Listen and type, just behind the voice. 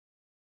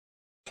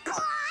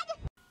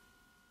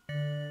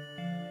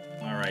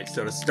Alright,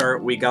 so to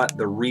start, we got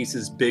the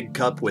Reese's Big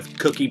Cup with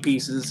cookie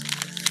pieces.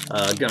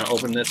 Gonna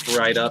open this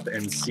right up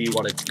and see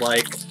what it's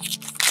like.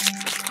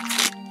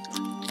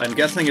 I'm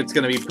guessing it's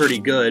gonna be pretty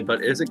good,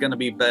 but is it gonna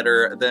be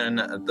better than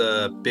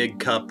the Big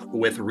Cup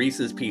with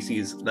Reese's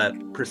Pieces that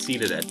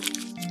preceded it?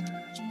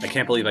 I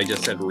can't believe I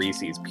just said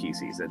Reese's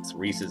Pieces. It's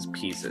Reese's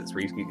Pieces.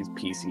 Reese's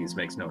Pieces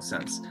makes no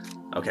sense.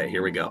 Okay,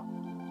 here we go.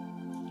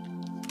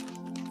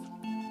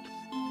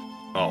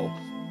 Oh.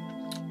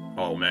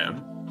 Oh,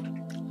 man.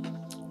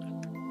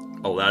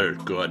 Oh, that is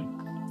good.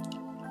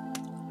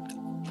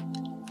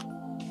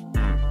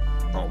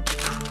 Oh.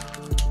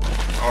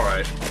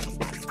 Alright.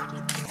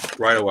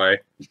 Right away.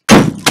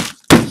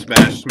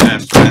 Smash,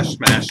 smash, smash,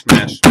 smash,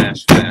 smash,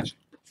 smash, smash.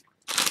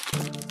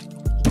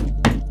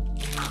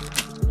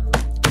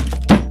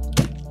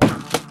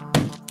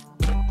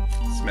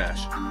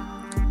 Smash.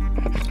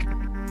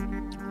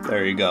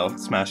 There you go.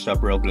 Smashed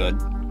up real good.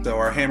 So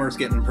our hammer's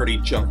getting pretty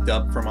junked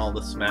up from all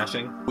the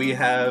smashing. We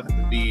have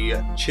the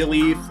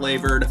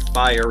chili-flavored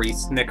fiery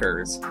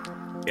Snickers.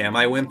 Am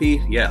I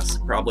wimpy? Yes,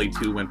 probably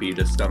too wimpy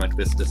to stomach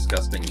this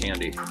disgusting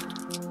candy.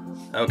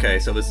 Okay,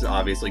 so this is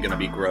obviously gonna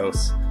be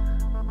gross,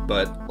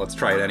 but let's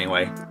try it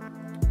anyway.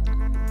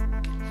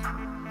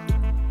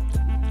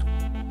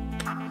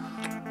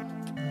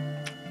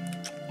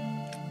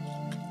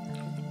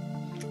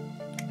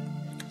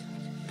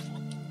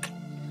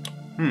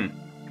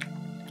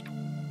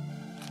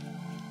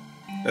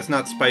 That's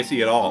not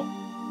spicy at all.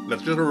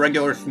 That's just a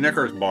regular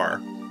Snickers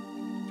bar.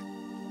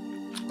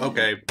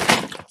 Okay.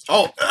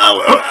 Oh!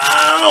 Ow!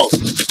 Ow!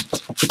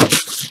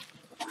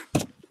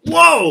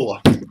 Whoa!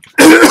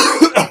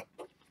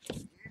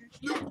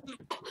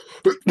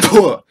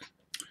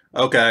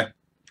 Okay.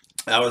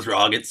 That was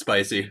wrong. It's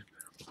spicy.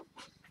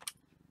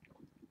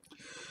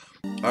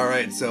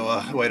 Alright,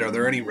 so, wait, are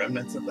there any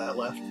remnants of that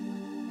left?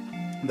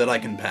 That I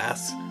can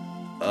pass?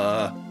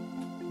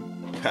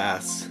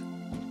 Pass.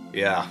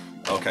 Yeah.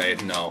 Okay,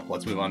 no.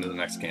 Let's move on to the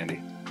next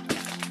candy.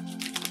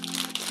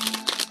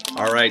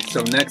 Alright,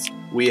 so next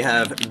we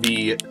have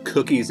the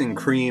cookies and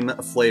cream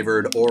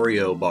flavored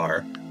Oreo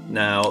bar.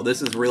 Now,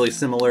 this is really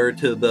similar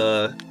to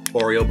the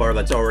Oreo bar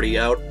that's already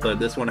out, but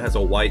this one has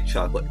a white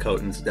chocolate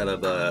coat instead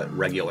of a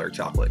regular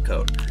chocolate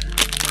coat.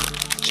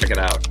 Check it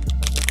out.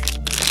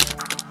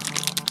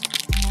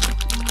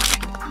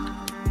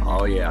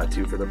 Oh yeah,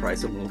 2 for the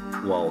price of,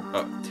 well,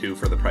 2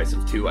 for the price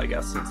of 2, I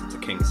guess, since it's a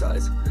king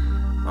size.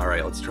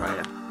 Alright, let's try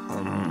it.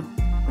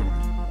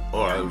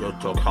 Oh, I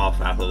just took half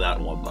of that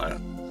in one bite.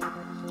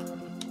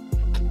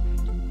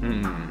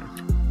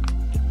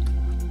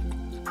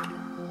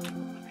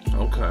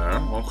 Okay,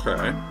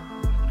 okay.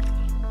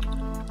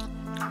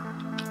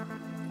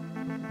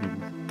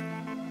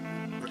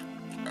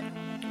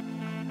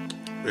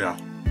 Yeah.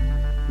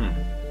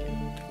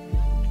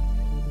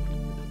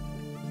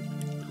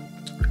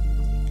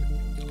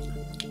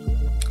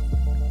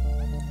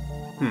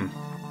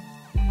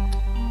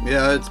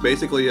 Yeah, it's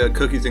basically a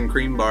cookies and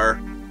cream bar,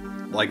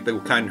 like the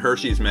kind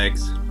Hershey's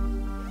makes.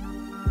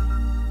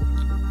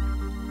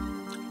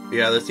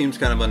 Yeah, this seems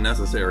kind of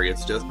unnecessary.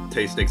 It's just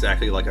tastes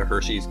exactly like a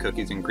Hershey's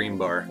cookies and cream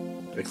bar,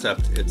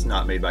 except it's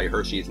not made by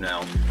Hershey's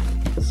now.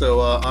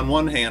 So, on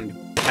one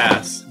hand,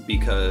 pass,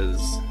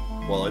 because,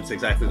 well, it's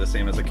exactly the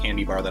same as a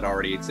candy bar that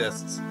already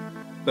exists.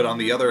 But on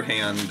the other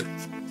hand,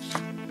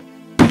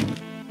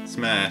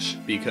 smash,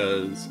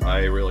 because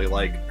I really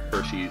like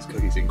Hershey's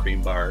cookies and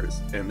cream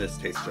bars, and this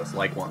tastes just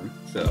like one,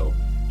 so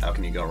how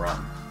can you go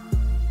wrong?